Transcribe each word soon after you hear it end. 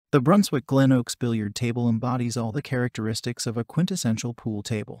The Brunswick Glen Oaks billiard table embodies all the characteristics of a quintessential pool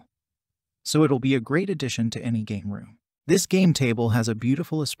table, so it'll be a great addition to any game room. This game table has a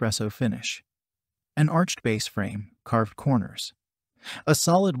beautiful espresso finish, an arched base frame, carved corners, a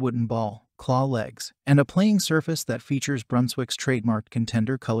solid wooden ball, claw legs, and a playing surface that features Brunswick's trademarked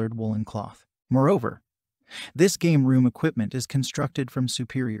Contender-colored woolen cloth. Moreover, this game room equipment is constructed from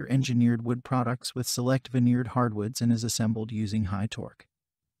superior engineered wood products with select veneered hardwoods and is assembled using high-torque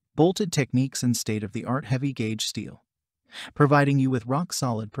bolted techniques and state-of-the-art heavy-gauge steel, providing you with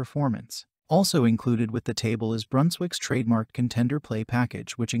rock-solid performance. Also included with the table is Brunswick's trademarked Contender Play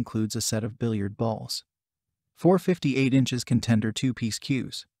Package, which includes a set of billiard balls, 4 58-inch Contender 2-piece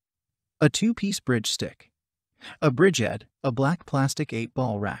cues, a 2-piece bridge stick, a bridgehead, a black plastic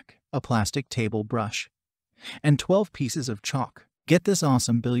 8-ball rack, a plastic table brush, and 12 pieces of chalk. Get this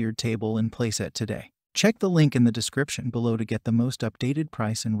awesome billiard table and playset today. Check the link in the description below to get the most updated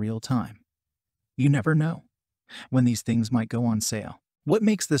price in real time. You never know when these things might go on sale. What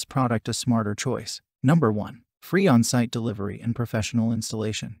makes this product a smarter choice? Number 1. Free on-site delivery and professional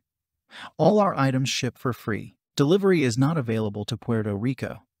installation. All our items ship for free. Delivery is not available to Puerto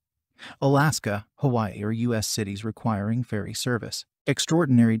Rico, Alaska, Hawaii, or U.S. cities requiring ferry service.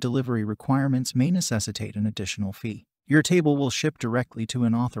 Extraordinary delivery requirements may necessitate an additional fee. Your table will ship directly to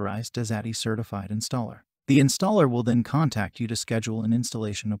an authorized DAZADI-certified installer. The installer will then contact you to schedule an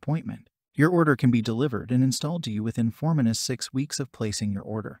installation appointment. Your order can be delivered and installed to you within 4 to 6 weeks of placing your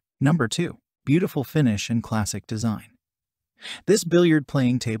order. Number 2. Beautiful finish and classic design. This billiard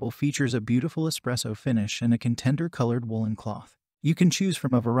playing table features a beautiful espresso finish and a Contender-colored woolen cloth. You can choose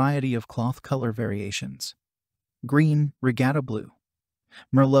from a variety of cloth color variations: green, Regatta Blue,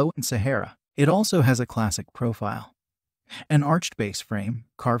 Merlot, and Sahara. It also has a classic profile, an arched base frame,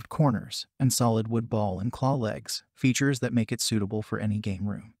 carved corners, and solid wood ball and claw legs, features that make it suitable for any game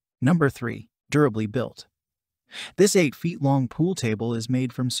room. Number 3. Durably built. This 8-feet-long pool table is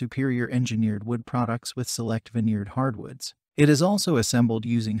made from superior engineered wood products with select veneered hardwoods. It is also assembled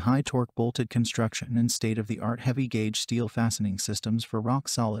using high-torque bolted construction and state-of-the-art heavy-gauge steel fastening systems for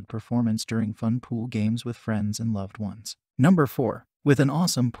rock-solid performance during fun pool games with friends and loved ones. Number 4. With an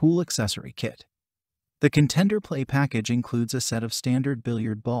awesome pool accessory kit. The Contender Play Package includes a set of standard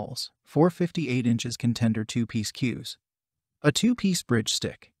billiard balls, 4 58-inch Contender 2-piece cues, a 2-piece bridge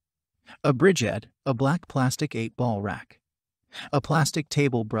stick, a bridgehead, a black plastic 8-ball rack, a plastic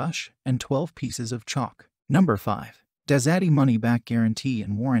table brush, and 12 pieces of chalk. Number 5. DAZADI money-back guarantee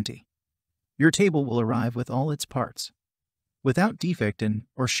and warranty. Your table will arrive with all its parts, without defect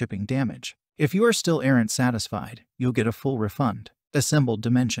or shipping damage. If you are still aren't satisfied, you'll get a full refund. Assembled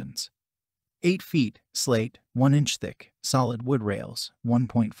dimensions: 8 feet, slate, 1 inch thick, solid wood rails,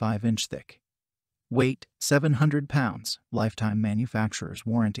 1.5 inch thick. Weight, 700 pounds, lifetime manufacturer's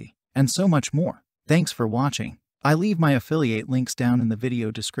warranty, and so much more. Thanks for watching. I leave my affiliate links down in the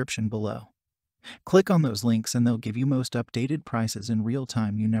video description below. Click on those links and they'll give you most updated prices in real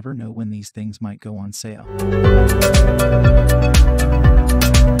time. You never know when these things might go on sale.